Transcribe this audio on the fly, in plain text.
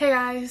Hey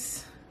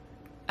guys,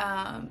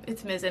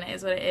 it's Miz and it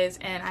is what it is,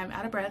 and I'm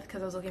out of breath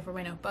because I was looking for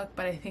my notebook,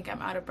 but I think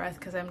I'm out of breath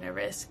because I'm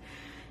nervous.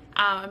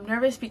 I'm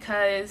nervous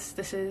because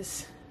this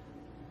is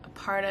a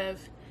part of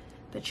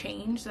the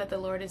change that the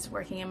Lord is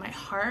working in my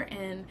heart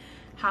and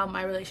how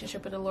my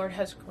relationship with the Lord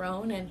has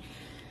grown, and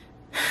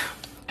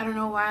I don't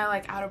know why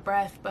I'm out of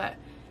breath, but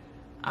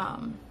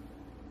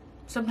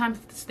sometimes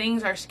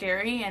things are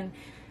scary, and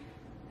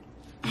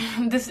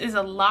this is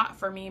a lot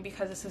for me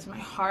because this is my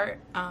heart,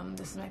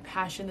 this is my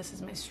passion, this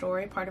is my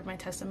story, part of my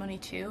testimony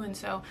too, and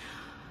so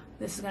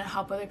this is going to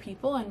help other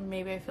people. And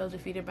maybe I feel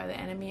defeated by the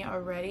enemy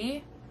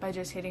already by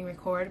just hitting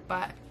record,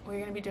 but we're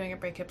going to be doing a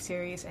breakup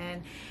series,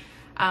 and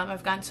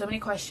I've gotten so many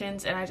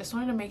questions, and I just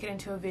wanted to make it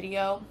into a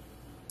video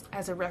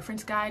as a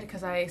reference guide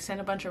because I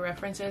sent a bunch of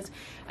references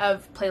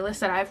of playlists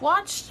that I've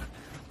watched,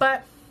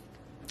 but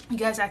you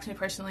guys asked me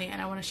personally,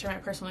 and I want to share my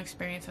personal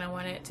experience, and I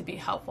want it to be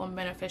helpful and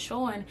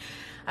beneficial. And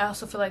I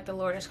also feel like the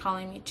Lord is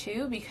calling me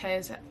too,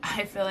 because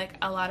I feel like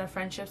a lot of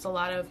friendships, a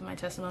lot of my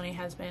testimony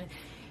has been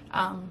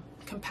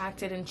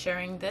compacted in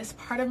sharing this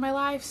part of my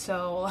life.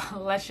 So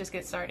let's just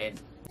get started.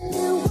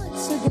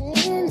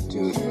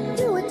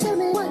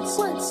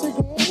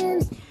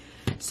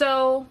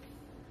 So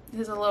this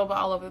is a little bit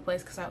all over the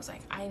place because I was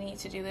like, I need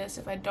to do this.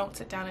 If I don't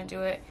sit down and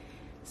do it,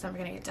 it's never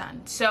gonna get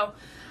done. So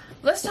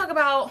let's talk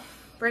about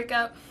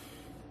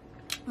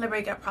the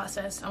breakup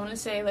process. I want to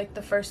say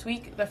the first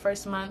week, the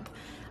first month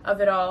of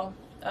it all,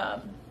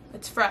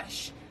 it's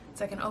fresh.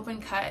 It's like an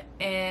open cut.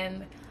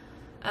 And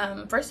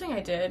first thing I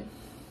did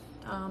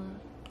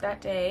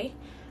that day,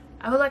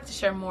 I would like to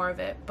share more of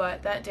it,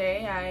 but that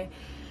day I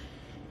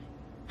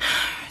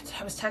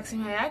was texting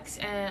my ex,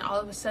 and all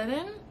of a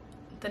sudden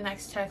the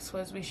next text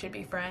was, we should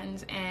be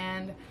friends.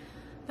 And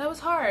that was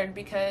hard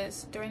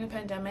because during the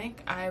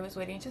pandemic I was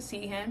waiting to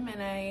see him,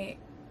 and I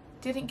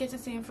didn't get to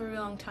see him for a really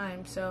long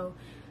time, so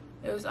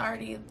it was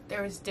already,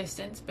 there was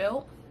distance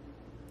built.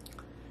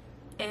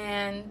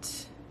 And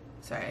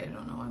sorry, I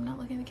don't know, I'm not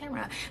looking at the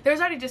camera. There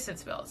was already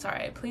distance built.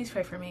 Sorry, please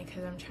pray for me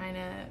because I'm trying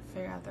to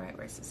figure out the right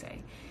words to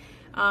say.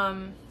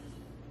 I'm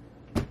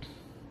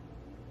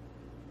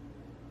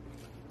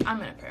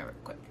gonna pray real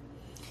quick.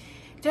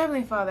 Dear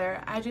Heavenly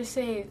Father, I just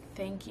say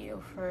thank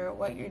you for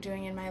what you're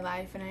doing in my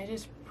life, and I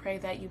just pray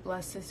that you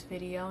bless this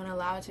video and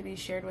allow it to be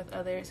shared with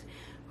others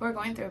who are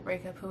going through a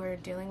breakup, who are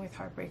dealing with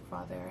heartbreak,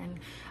 Father. And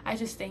I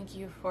just thank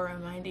you for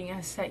reminding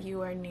us that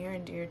you are near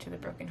and dear to the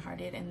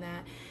brokenhearted, and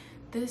that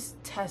this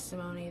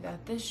testimony,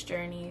 that this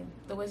journey,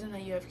 the wisdom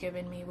that you have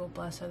given me will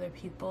bless other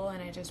people.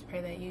 And I just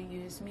pray that you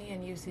use me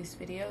and use these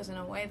videos in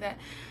a way that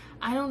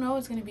I don't know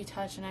is going to be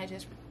touched, and I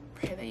just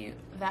pray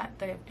that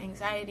the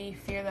anxiety,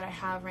 fear that I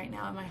have right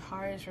now in my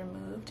heart is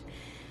removed.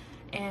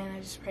 And I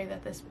just pray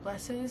that this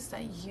blesses,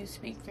 that you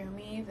speak through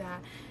me,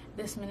 that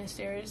this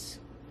ministers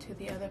to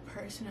the other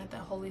person, that the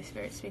Holy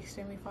Spirit speaks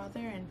through me,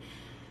 Father. And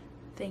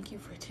thank you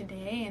for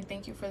today, and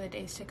thank you for the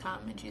days to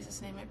come. In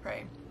Jesus' name I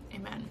pray.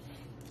 Amen.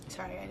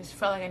 Sorry, I just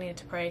felt like I needed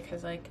to pray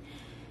because I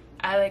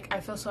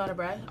feel so out of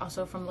breath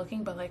also from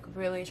looking, but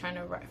really trying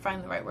to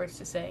find the right words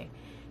to say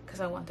because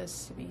I want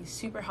this to be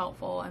super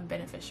helpful and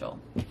beneficial.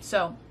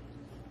 So,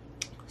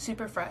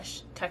 super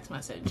fresh text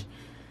message.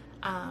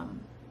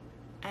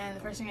 And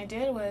the first thing I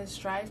did was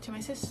drive to my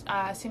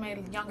see my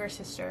younger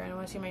sister, and I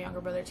want to see my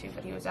younger brother too,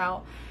 but he was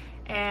out,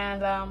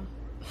 and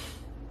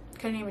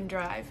couldn't even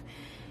drive.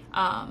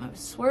 I was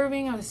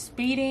swerving, I was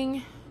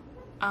speeding.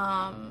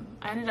 I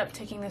ended up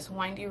taking this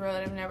windy road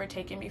that I've never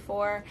taken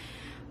before,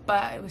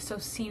 but it was so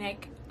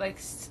scenic,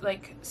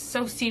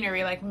 so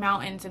scenery,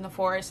 mountains in the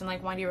forest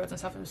and windy roads and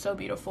stuff. It was so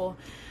beautiful,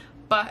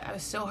 but I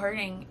was still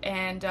hurting,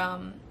 and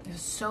it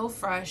was so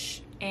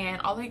fresh,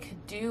 and all I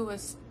could do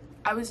was,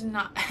 I was in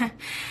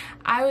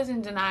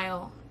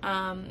denial.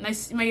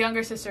 My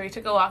younger sister, we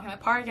took a walk in the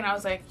park, and I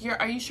was like,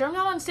 are you sure I'm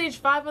not on stage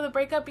 5 of the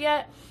breakup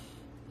yet?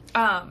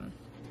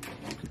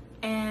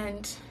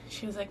 And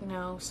she was like,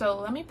 no. So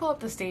let me pull up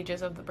the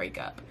stages of the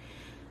breakup.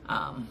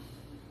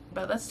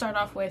 But let's start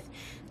off with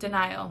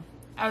denial.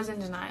 I was in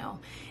denial,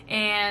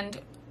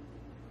 and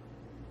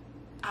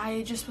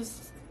I just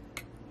was,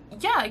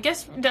 I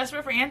guess,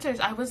 desperate for answers.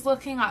 I was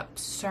looking up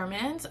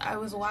sermons, I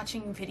was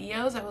watching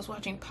videos, I was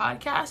watching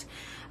podcasts,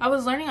 I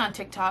was learning on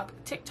TikTok.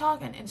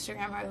 TikTok and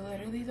Instagram are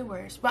literally the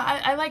worst, but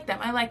I like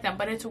them,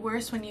 but it's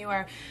worse when you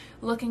are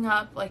looking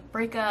up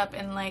breakup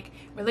and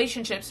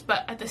relationships,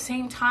 but at the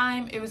same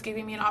time it was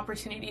giving me an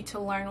opportunity to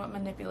learn what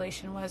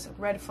manipulation was,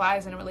 red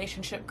flags in a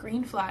relationship,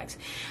 green flags.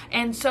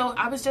 And so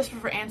I was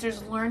desperate for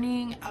answers,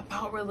 learning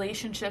about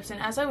relationships,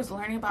 and as I was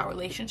learning about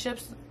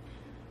relationships,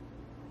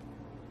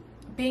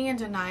 being in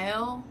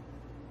denial,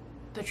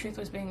 the truth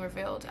was being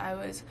revealed. I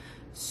was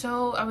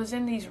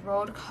in these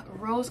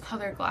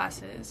rose-colored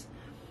glasses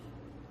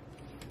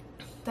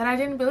that I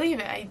didn't believe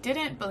it. I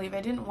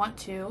didn't want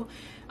to.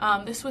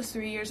 This was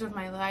 3 years of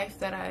my life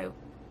that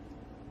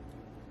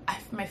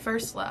my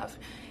first love,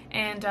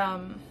 and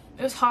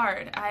it was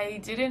hard. I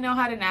didn't know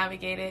how to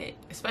navigate it,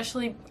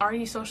 especially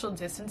already social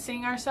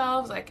distancing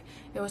ourselves.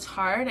 It was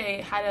hard.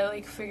 I had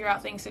to figure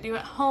out things to do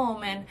at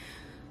home, and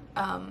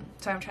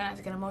Sorry, I'm trying not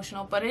to get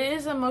emotional, but it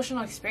is an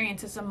emotional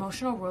experience. It's an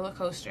emotional roller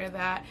coaster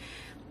that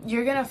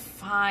you're gonna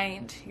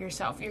find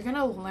yourself. You're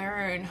gonna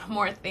learn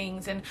more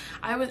things. And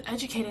I was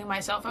educating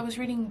myself. I was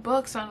reading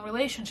books on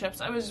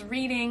relationships. I was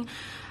reading,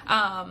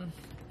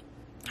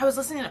 I was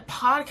listening to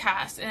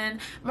podcasts, and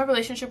my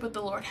relationship with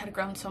the Lord had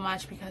grown so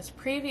much because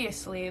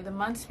previously, the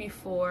months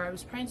before, I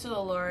was praying to the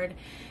Lord,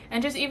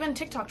 and just even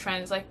TikTok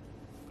trends, like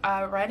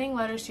writing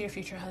letters to your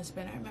future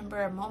husband. I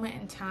remember a moment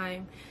in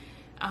time,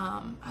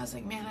 I was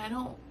like, man, I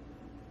don't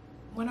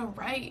want to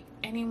write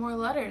any more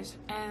letters.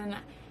 And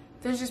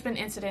there's just been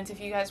incidents. If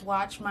you guys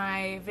watch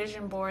my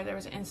vision board, there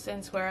was an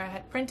instance where I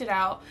had printed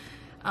out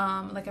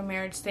like a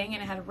marriage thing,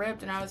 and it had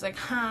ripped, and I was like,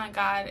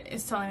 God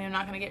is telling me I'm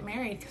not going to get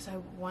married, because I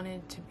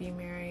wanted to be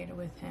married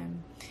with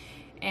him.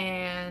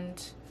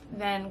 And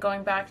then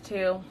going back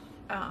to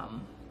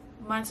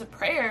months of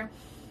prayer,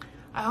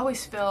 I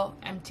always feel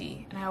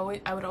empty, and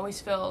I would always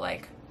feel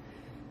like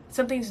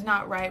something's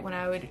not right when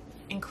I would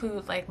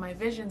include like my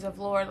visions of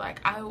Lord,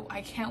 like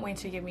I can't wait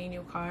to give me a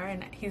new car,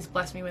 and he's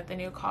blessed me with a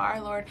new car.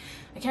 Lord,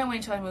 I can't wait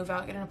until I move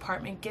out, get an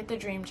apartment, get the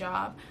dream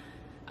job.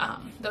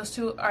 Those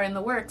two are in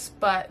the works,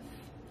 but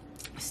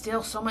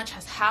still so much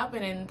has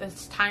happened in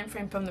this time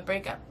frame from the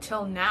breakup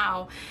till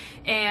now.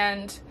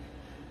 And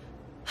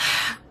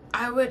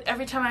I would,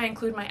 every time I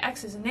include my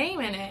ex's name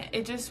in it,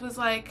 it just was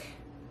like,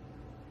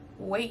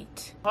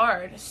 wait,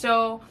 hard.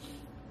 So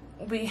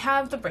we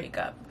have the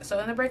breakup. So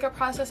in the breakup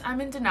process, I'm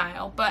in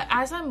denial, but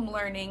as I'm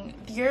learning,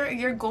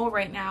 your goal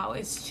right now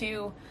is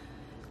to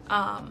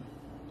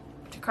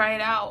cry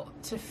it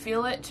out, to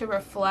feel it, to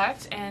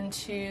reflect, and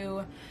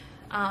to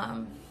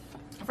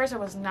at first I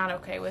was not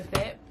okay with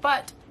it,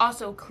 but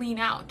also clean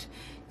out,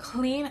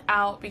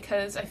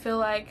 because I feel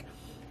like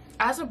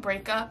as a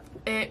breakup,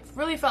 it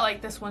really felt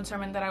like this one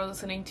sermon that I was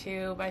listening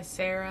to by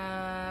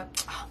Sarah.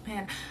 Oh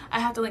man, I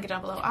have to link it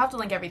down below. I'll have to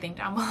link everything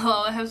down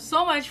below. I have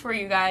so much for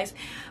you guys.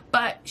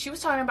 But she was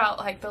talking about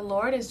like the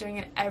Lord is doing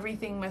it,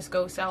 everything must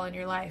go well in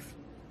your life.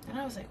 And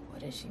I was like,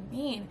 what does she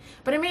mean?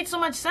 But it made so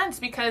much sense,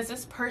 because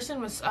this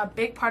person was a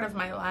big part of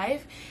my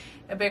life,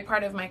 a big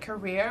part of my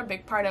career, a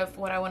big part of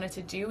what I wanted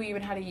to do. We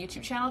even had a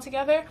YouTube channel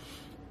together.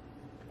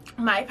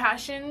 My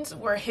passions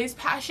were his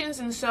passions,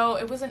 and so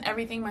it wasn't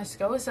everything must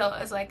go so.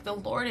 It's like the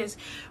Lord is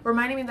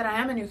reminding me that I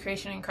am a new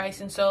creation in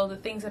Christ, and so the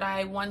things that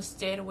I once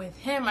did with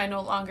him, I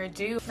no longer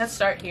do. Let's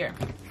start here.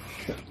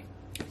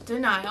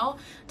 Denial,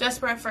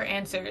 desperate for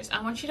answers.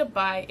 I want you to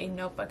buy a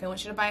notebook. I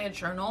want you to buy a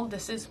journal.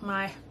 This is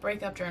my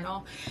breakup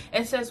journal.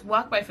 It says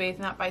walk by faith,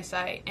 not by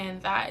sight,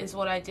 and that is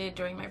what I did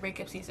during my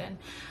breakup season.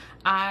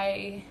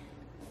 I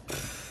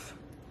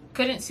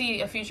couldn't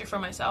see a future for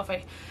myself.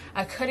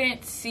 I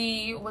couldn't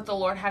see what the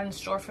Lord had in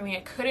store for me.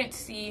 I couldn't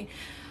see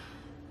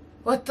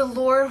what the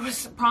Lord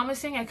was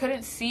promising. I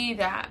couldn't see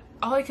that.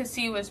 All I could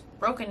see was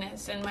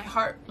brokenness and my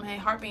heart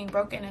being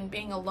broken and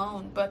being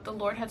alone. But the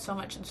Lord had so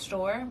much in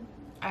store.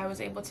 I was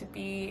able to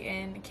be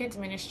in kids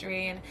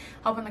ministry and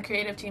helping the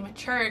creative team at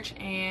church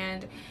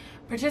and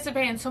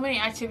participate in so many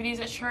activities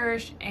at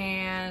church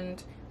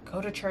and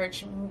go to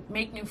church,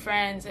 make new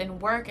friends,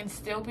 and work and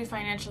still be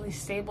financially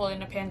stable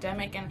in a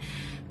pandemic and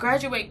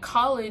graduate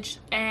college.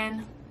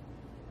 And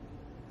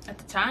at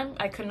the time,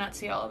 I could not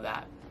see all of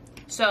that.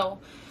 So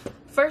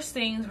first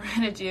things we're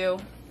going to do,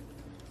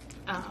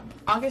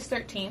 August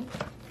 13th.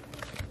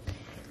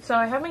 So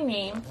I have my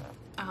name,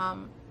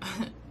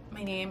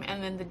 my name,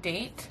 and then the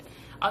date,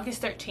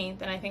 August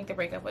 13th. And I think the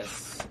breakup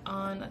was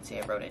on, let's see,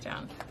 I wrote it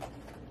down.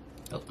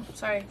 Oh,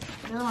 sorry, it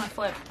doesn't want to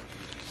flip.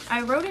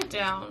 I wrote it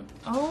down.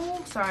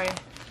 Oh, sorry.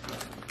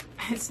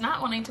 It's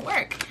not wanting to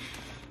work.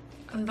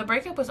 The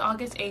breakup was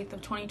August 8th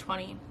of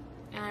 2020.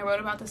 And I wrote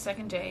about the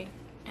second day.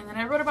 And then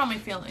I wrote about my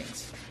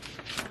feelings.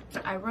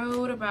 I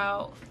wrote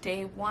about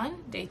day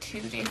 1, day 2,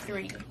 day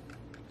 3.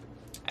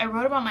 I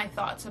wrote about my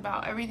thoughts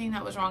about everything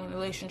that was wrong in the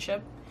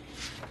relationship.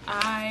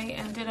 I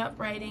ended up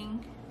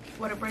writing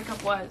what a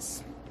breakup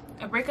was.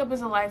 A breakup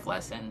is a life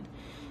lesson.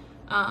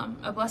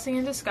 A blessing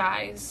in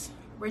disguise.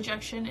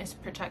 Rejection is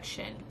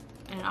protection.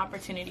 And an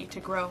opportunity to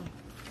grow.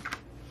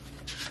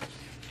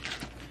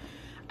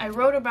 I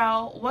wrote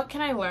about what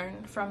can I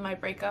learn from my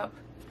breakup?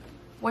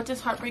 What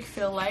does heartbreak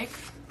feel like?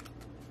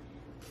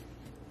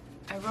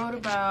 I wrote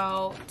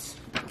about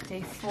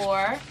day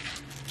 4.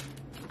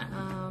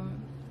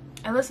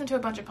 I listened to a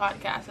bunch of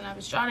podcasts and I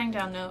was jotting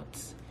down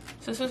notes.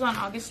 So this was on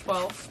August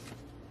 12th.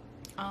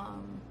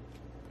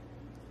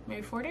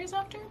 Maybe 4 days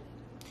after?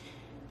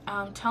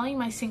 Telling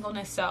my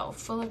singleness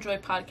self, full of joy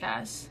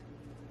podcast.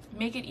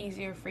 Make it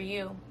easier for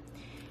you.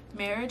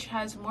 Marriage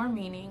has more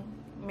meaning.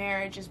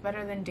 Marriage is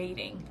better than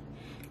dating.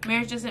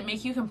 Marriage doesn't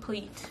make you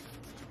complete.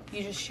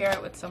 You just share it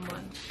with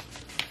someone.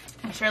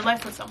 And share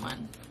life with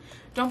someone.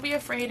 Don't be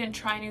afraid and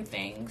try new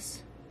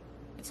things.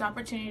 It's an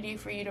opportunity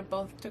for you to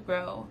both to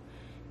grow.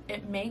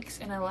 It makes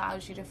and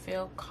allows you to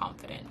feel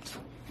confident.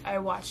 I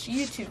watched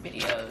YouTube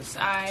videos.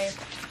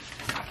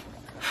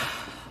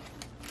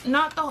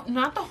 Not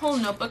the whole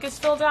notebook is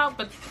filled out,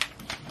 but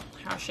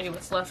I'll show you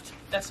what's left.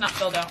 That's not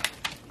filled out.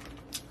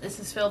 This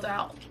is filled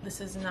out.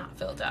 This is not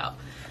filled out.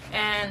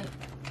 And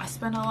I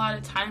spent a lot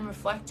of time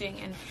reflecting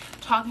and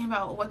talking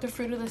about what the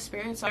fruit of the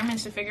Spirit are,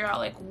 to figure out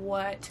like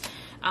what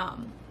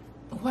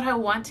I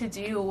want to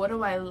do, what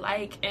do I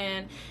like.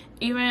 And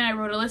even I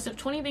wrote a list of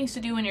 20 things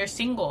to do when you're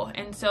single.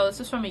 And so this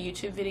is from a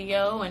YouTube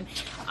video, and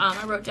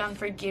I wrote down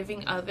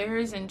forgiving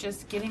others and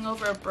just getting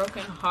over a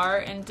broken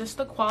heart and just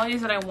the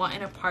qualities that I want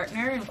in a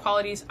partner and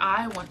qualities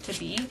I want to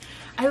be.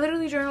 I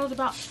literally journaled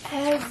about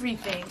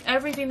everything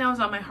that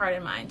was on my heart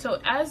and mind. So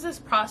as this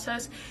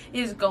process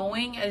is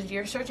going, as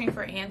you're searching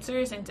for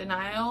answers and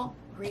denial,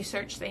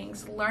 research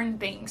things, learn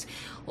things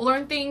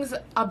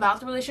about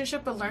the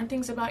relationship, but learn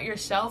things about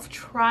yourself,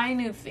 try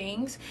new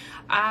things.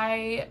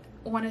 I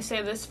want to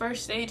say this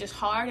first stage is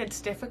hard,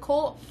 it's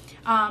difficult,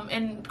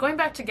 and going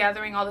back to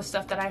gathering all the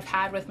stuff that I've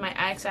had with my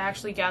ex, I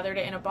actually gathered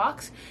it in a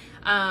box,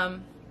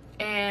 and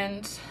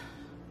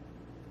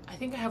I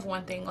think I have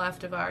one thing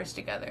left of ours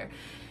together,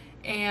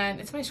 and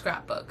it's my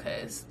scrapbook,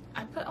 because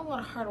I put a lot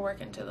of hard work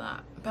into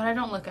that, but I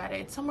don't look at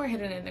it. It's somewhere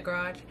hidden in the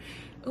garage.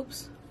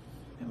 Oops,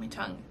 my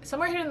tongue.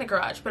 Somewhere hidden in the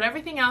garage, but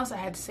everything else I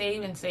had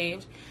saved,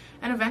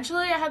 and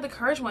eventually I had the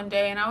courage one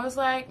day, and I was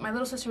like, my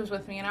little sister was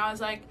with me, and I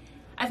was like,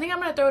 I think I'm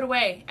gonna throw it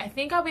away. I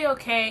think I'll be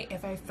okay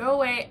if I throw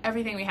away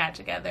everything we had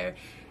together.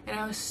 And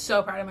I was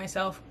so proud of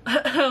myself.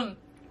 I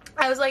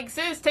was like,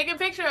 sis, take a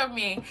picture of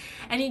me.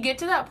 And you get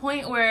to that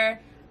point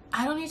where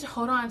I don't need to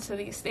hold on to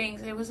these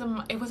things. It was a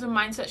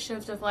mindset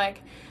shift of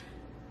like,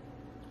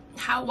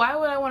 why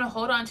would I want to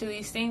hold on to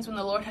these things when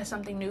the Lord has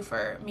something new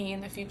for me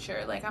in the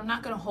future? Like, I'm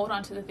not going to hold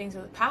on to the things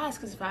of the past,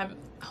 because if I'm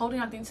holding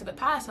on things to the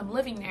past, I'm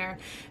living there.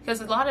 Because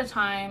a lot of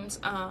times,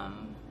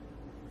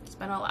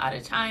 spend a lot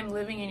of time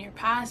living in your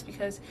past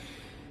because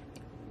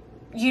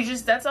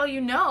that's all you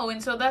know.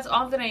 And so that's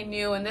all that I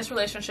knew, and this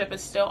relationship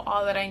is still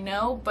all that I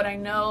know, but I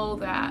know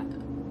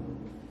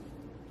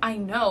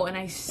and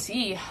I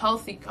see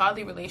healthy,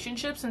 godly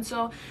relationships, and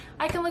so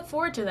I can look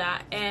forward to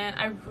that. And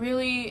I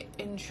really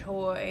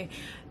enjoy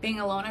being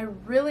alone. I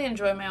really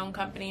enjoy my own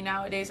company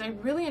nowadays. I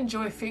really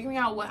enjoy figuring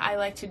out what I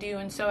like to do.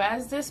 And so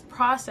as this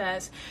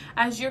process,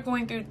 as you're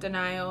going through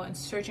denial and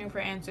searching for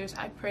answers,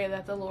 I pray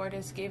that the Lord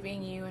is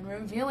giving you and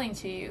revealing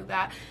to you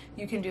that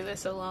you can do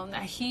this alone,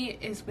 that He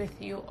is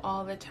with you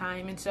all the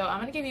time. And so I'm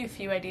going to give you a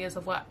few ideas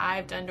of what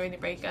I've done during the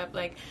breakup,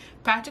 like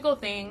practical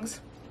things.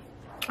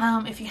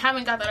 If you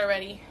haven't got that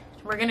already,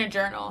 we're gonna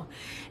journal.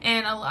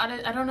 And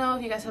I don't know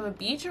if you guys have a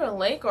beach or a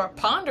lake or a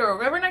pond or a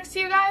river next to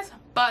you guys,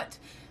 but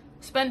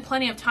spend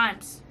plenty of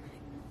times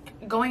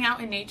going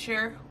out in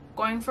nature,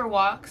 going for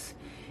walks,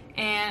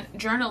 and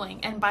journaling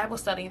and Bible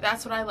study.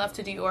 That's what I love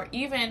to do. Or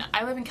even,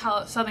 I live in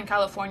Southern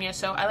California,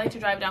 so I like to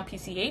drive down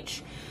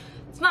PCH.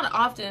 It's not an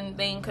often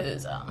thing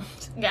because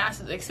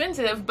gas is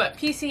expensive, but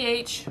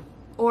PCH,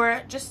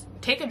 or just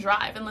take a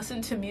drive and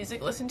listen to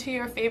music, listen to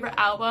your favorite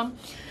album.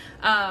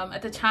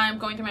 At the time,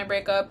 going through my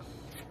breakup,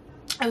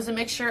 it was a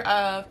mixture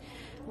of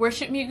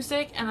worship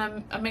music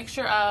and a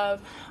mixture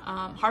of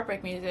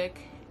heartbreak music.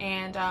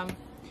 And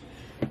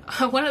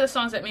one of the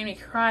songs that made me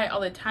cry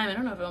all the time, I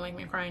don't know if it'll make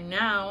me cry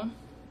now,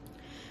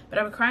 but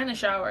I would cry in the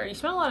shower. You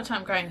spend a lot of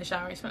time crying in the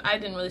shower. I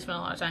didn't really spend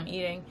a lot of time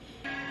eating.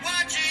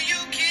 Watching you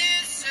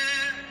kiss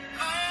her.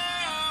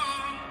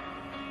 Oh.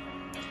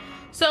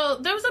 So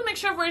there was a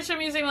mixture of worship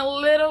music and a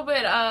little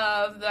bit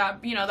of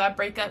that, that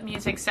breakup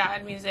music,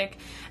 sad music.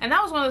 And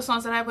that was one of the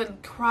songs that I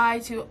would cry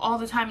to all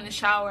the time in the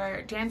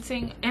shower,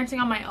 dancing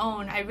on my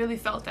own. I really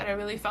felt that. I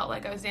really felt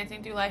like I was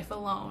dancing through life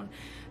alone,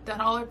 that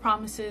all our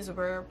promises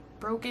were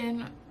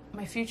broken.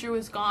 My future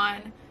was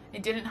gone. I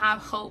didn't have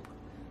hope.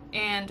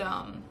 And,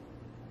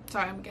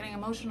 sorry, I'm getting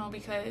emotional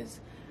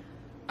because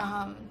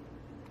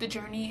the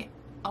journey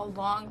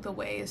along the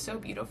way is so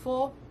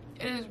beautiful.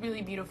 It is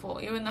really beautiful,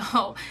 even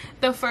though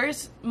the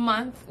first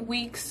month,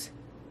 weeks,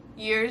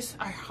 years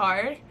are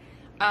hard.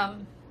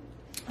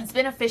 It's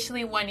been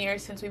officially 1 year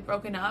since we've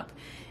broken up,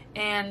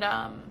 and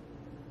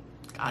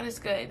God is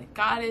good.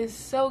 God is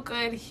so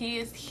good. He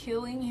is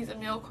healing. He's a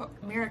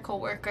miracle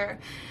worker,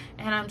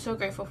 and I'm so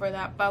grateful for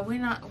that. But we're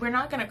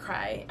not gonna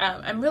cry.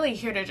 I'm really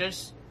here to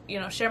just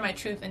share my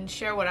truth and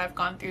share what I've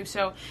gone through.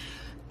 So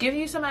give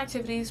you some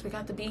activities. We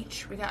got the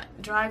beach, we got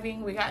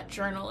driving, we got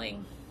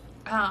journaling,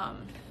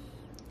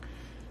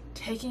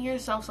 taking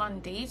yourself on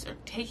dates, or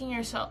taking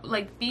yourself,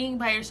 like being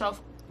by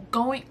yourself,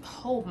 going,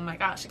 oh my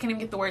gosh, I can't even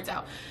get the words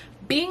out.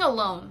 Being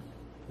alone,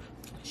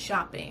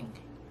 shopping,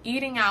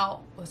 eating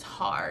out was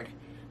hard.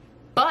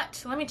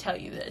 But let me tell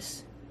you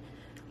this,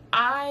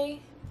 I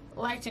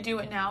like to do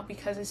it now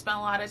because I spent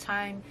a lot of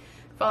time,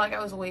 felt like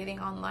I was waiting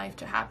on life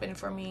to happen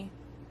for me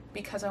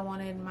because I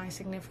wanted my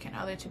significant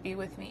other to be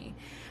with me.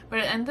 But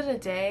at the end of the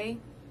day,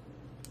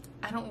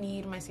 I don't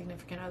need my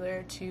significant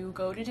other to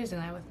go to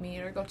Disneyland with me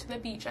or go to the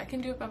beach. I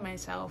can do it by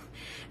myself,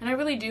 and I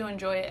really do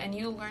enjoy it. And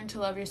you learn to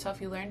love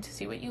yourself, you learn to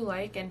see what you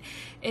like, and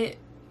you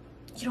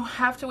don't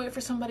have to wait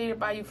for somebody to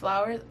buy you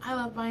flowers. I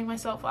love buying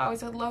myself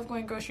flowers. I love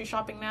going grocery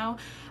shopping now.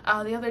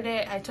 The other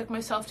day I took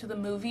myself to the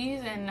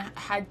movies and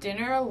had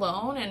dinner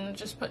alone and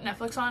just put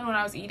Netflix on when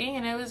I was eating,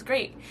 and it was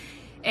great.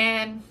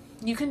 And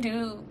you can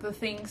do the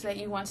things that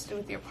you want to do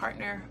with your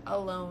partner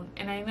alone.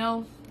 And I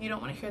know you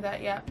don't want to hear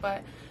that yet,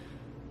 but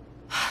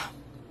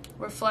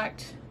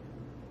reflect,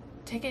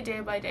 take it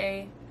day by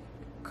day,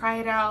 cry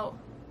it out.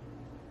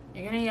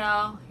 You're gonna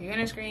yell, you're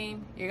gonna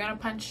scream, you're gonna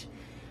punch,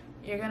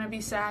 you're gonna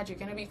be sad, you're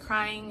gonna be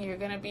crying, you're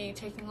gonna be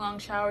taking long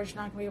showers,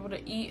 you're not gonna be able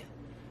to eat.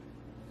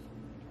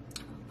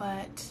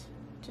 But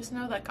just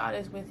know that God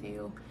is with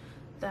you,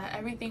 that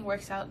everything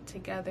works out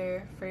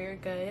together for your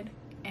good,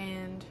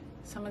 and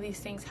some of these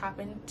things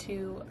happen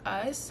to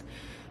us.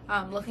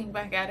 Looking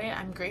back at it,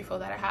 I'm grateful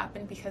that it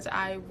happened, because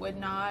I would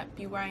not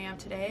be where I am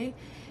today.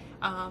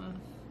 I'm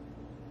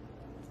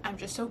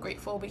just so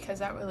grateful, because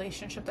that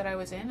relationship that I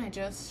was in,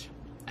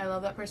 I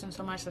love that person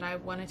so much that I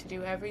wanted to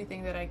do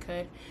everything that I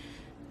could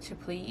to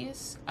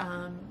please.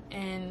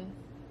 And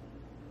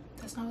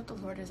that's not what the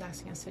Lord is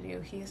asking us to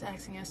do. He is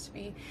asking us to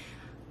be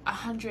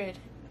 100%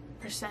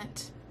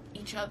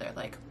 each other.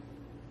 Like,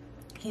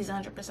 he's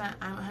 100%,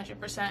 I'm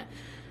 100%,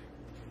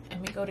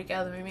 and we go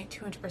together, we make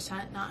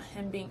 200%, not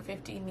him being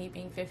 50, me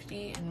being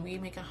 50, and we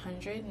make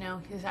 100.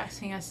 No, he's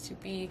asking us to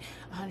be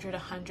 100,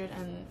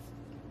 and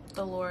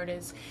the Lord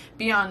is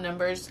beyond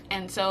numbers.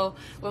 And so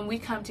when we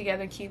come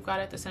together and keep God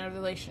at the center of the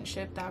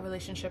relationship, that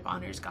relationship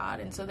honors God.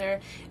 And so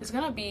it's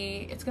gonna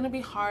be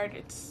hard,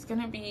 it's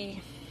gonna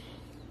be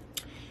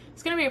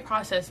a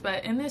process,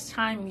 but in this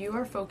time,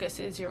 your focus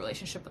is your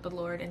relationship with the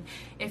Lord. And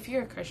if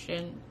you're a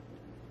Christian,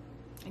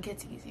 it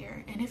gets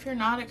easier. And if you're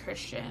not a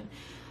Christian,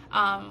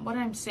 what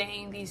I'm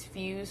saying, these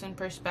views and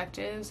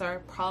perspectives are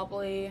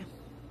probably,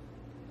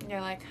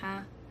 you're like,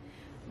 huh?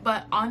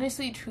 But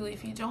honestly, truly,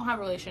 if you don't have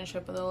a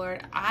relationship with the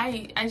Lord,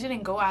 I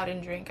didn't go out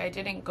and drink. I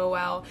didn't go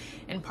out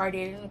and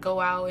party. I didn't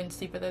go out and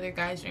sleep with other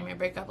guys during my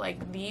breakup.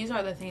 Like, these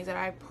are the things that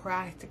I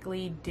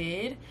practically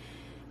did,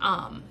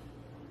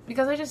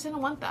 because I just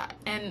didn't want that.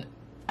 And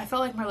I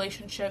felt like my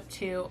relationship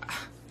to,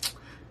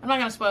 I'm not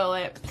going to spoil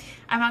it.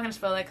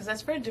 Because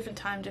that's for a different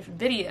time, different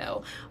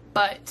video.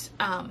 But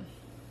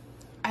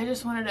I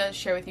just wanted to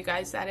share with you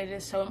guys that it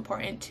is so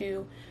important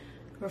to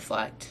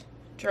reflect,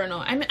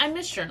 journal. I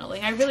miss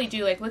journaling. I really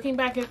do. Like, looking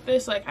back at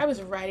this, like, I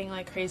was writing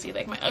like crazy.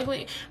 Like, my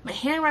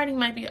handwriting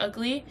might be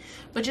ugly,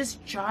 but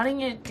just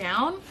jotting it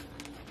down,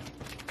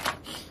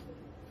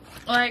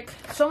 like,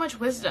 so much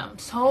wisdom,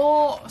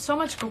 so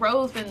much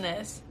growth in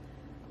this.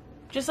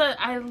 Just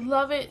I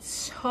love it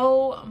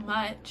so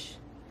much.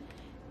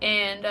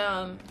 And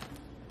I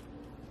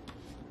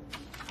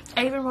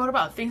even wrote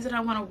about things that I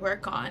want to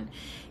work on.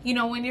 You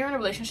know, when you're in a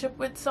relationship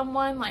with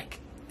someone, like,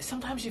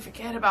 sometimes you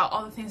forget about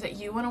all the things that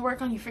you want to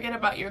work on. You forget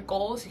about your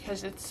goals,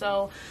 because it's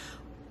so,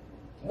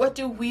 what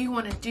do we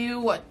want to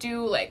do? What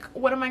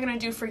am I going to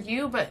do for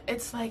you? But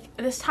it's like,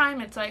 this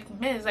time it's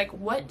like, Ms., like,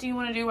 what do you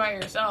want to do by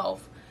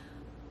yourself?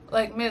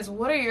 Like, Ms.,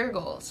 what are your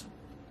goals?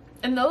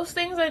 And those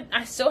things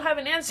I still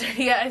haven't answered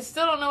yet. I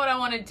still don't know what I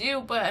want to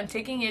do, but I'm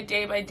taking it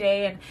day by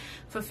day and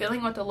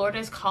fulfilling what the Lord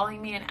is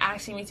calling me and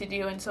asking me to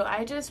do. And so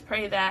I just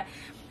pray that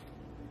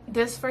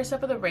this first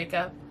step of the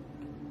breakup,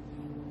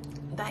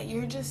 that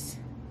you're just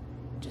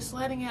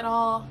letting it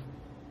all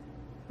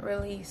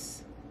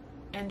release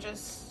and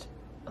just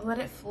let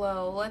it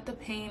flow. Let the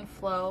pain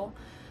flow.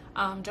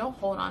 Don't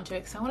hold on to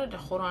it, because I wanted to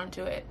hold on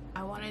to it.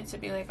 I wanted to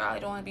be like, oh, I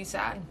don't want to be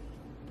sad.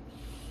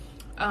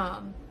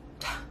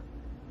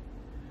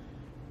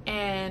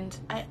 And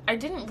I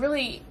didn't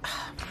really,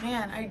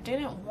 man, I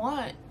didn't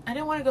want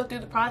to go through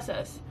the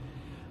process.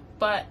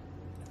 But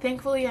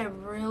thankfully, I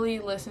really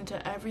listened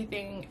to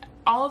everything,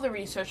 all the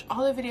research,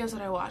 all the videos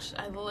that I watched.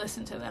 I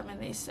listened to them,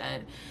 and they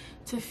said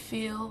to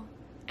feel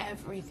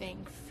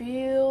everything.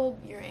 Feel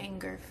your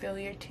anger, feel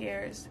your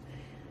tears.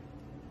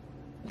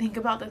 Think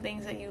about the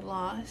things that you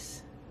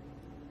lost.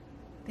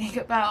 Think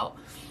about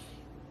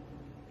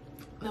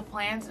the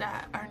plans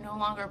that are no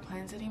longer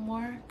plans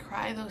anymore.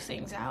 Cry those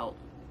things out.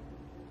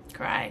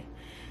 Cry.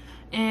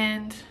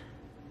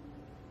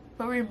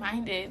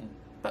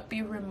 But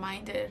be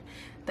reminded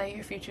that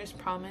your future is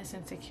promised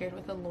and secured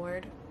with the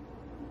Lord,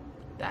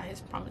 that his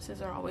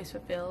promises are always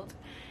fulfilled,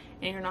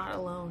 and you're not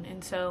alone.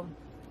 And so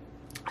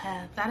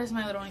that is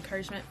my little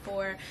encouragement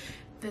for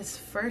this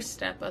first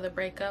step of the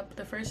breakup.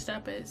 The first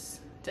step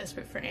is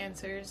desperate for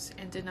answers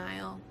and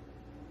denial.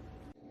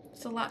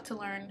 It's a lot to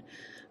learn,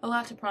 a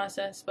lot to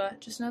process, but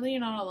just know that you're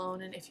not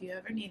alone. And if you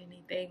ever need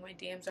anything, my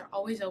DMs are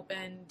always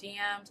open.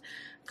 DMs,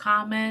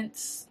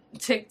 comments,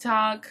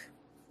 TikTok.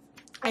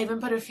 I even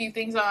put a few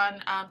things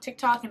on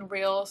TikTok and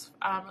Reels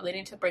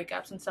relating to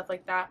breakups and stuff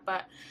like that.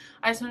 But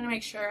I just wanted to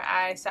make sure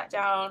I sat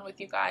down with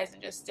you guys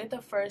and just did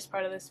the first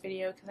part of this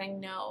video, because I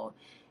know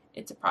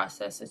it's a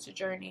process, it's a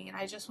journey, and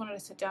I just wanted to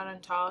sit down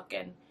and talk.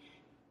 And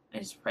I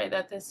just pray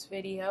that this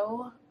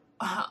video,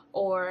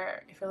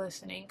 or if you're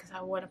listening, because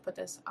I want to put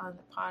this on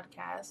the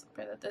podcast, I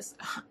pray that this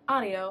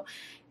audio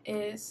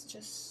is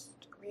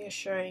just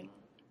reassuring.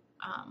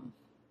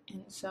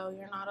 And so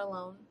you're not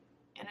alone.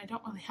 And I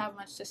don't really have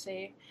much to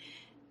say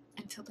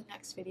until the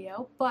next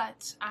video,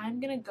 but I'm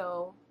gonna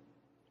go,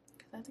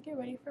 because I have to get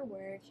ready for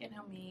work. You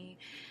know me.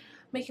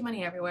 making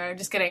money everywhere.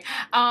 Just kidding.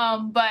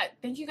 But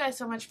thank you guys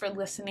so much for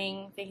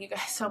listening. Thank you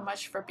guys so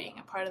much for being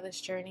a part of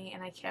this journey,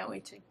 and I can't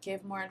wait to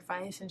give more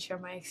advice and share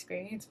my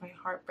experience, my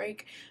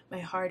heartbreak, my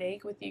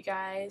heartache with you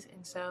guys.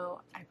 And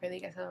so I pray that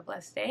you guys have a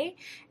blessed day,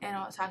 and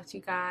I'll talk to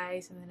you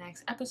guys in the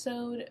next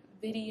episode,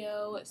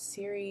 video,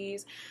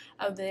 series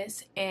of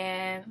this,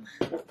 and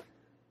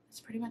that's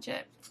pretty much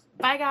it.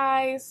 Bye,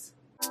 guys.